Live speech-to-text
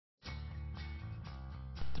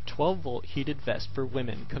12-volt heated vest for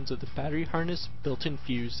women comes with a battery harness, built-in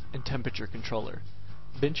fuse, and temperature controller.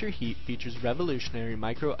 Venture Heat features revolutionary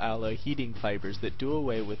microalloy heating fibers that do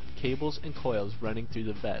away with cables and coils running through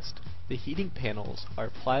the vest. The heating panels are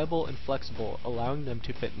pliable and flexible, allowing them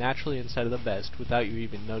to fit naturally inside of the vest without you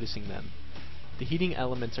even noticing them. The heating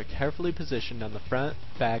elements are carefully positioned on the front,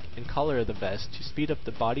 back, and collar of the vest to speed up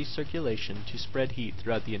the body's circulation to spread heat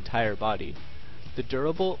throughout the entire body. The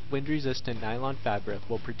durable, wind-resistant nylon fabric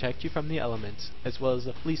will protect you from the elements, as well as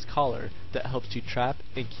a fleece collar that helps to trap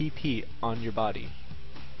and keep heat on your body.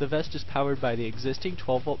 The vest is powered by the existing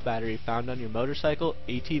 12-volt battery found on your motorcycle,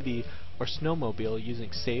 ATV, or snowmobile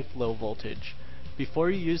using safe, low voltage. Before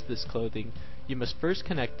you use this clothing, you must first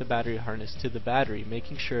connect the battery harness to the battery,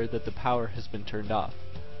 making sure that the power has been turned off.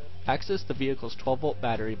 Access the vehicle's 12-volt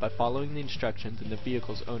battery by following the instructions in the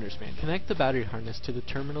vehicle's owner's manual. Connect the battery harness to the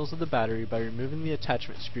terminals of the battery by removing the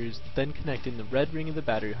attachment screws, then connecting the red ring of the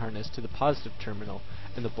battery harness to the positive terminal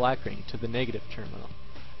and the black ring to the negative terminal.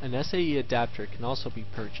 An SAE adapter can also be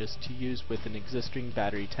purchased to use with an existing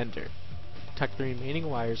battery tender. Tuck the remaining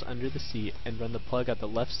wires under the seat and run the plug at the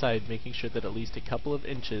left side, making sure that at least a couple of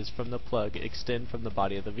inches from the plug extend from the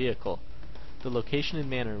body of the vehicle. The location and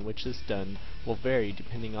manner in which this is done will vary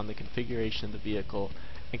depending on the configuration of the vehicle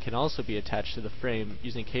and can also be attached to the frame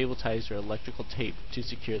using cable ties or electrical tape to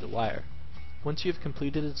secure the wire. Once you have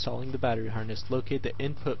completed installing the battery harness, locate the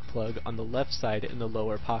input plug on the left side in the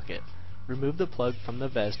lower pocket. Remove the plug from the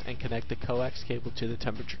vest and connect the coax cable to the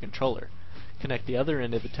temperature controller. Connect the other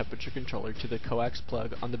end of the temperature controller to the coax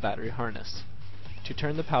plug on the battery harness. To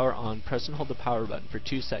turn the power on, press and hold the power button for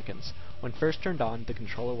 2 seconds. When first turned on, the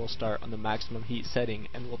controller will start on the maximum heat setting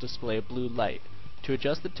and will display a blue light. To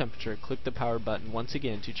adjust the temperature, click the power button once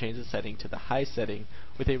again to change the setting to the high setting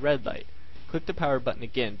with a red light. Click the power button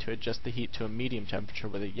again to adjust the heat to a medium temperature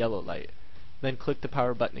with a yellow light. Then click the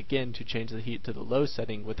power button again to change the heat to the low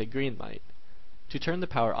setting with a green light. To turn the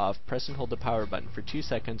power off, press and hold the power button for 2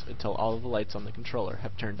 seconds until all of the lights on the controller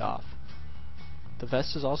have turned off. The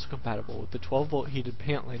vest is also compatible with the 12-volt heated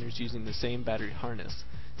pant liners using the same battery harness.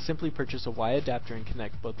 Simply purchase a Y adapter and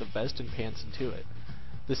connect both the vest and pants into it.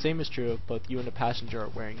 The same is true if both you and a passenger are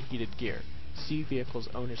wearing heated gear. See vehicle's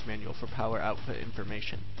owner's manual for power output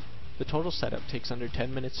information. The total setup takes under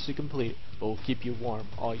 10 minutes to complete, but will keep you warm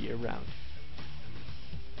all year round.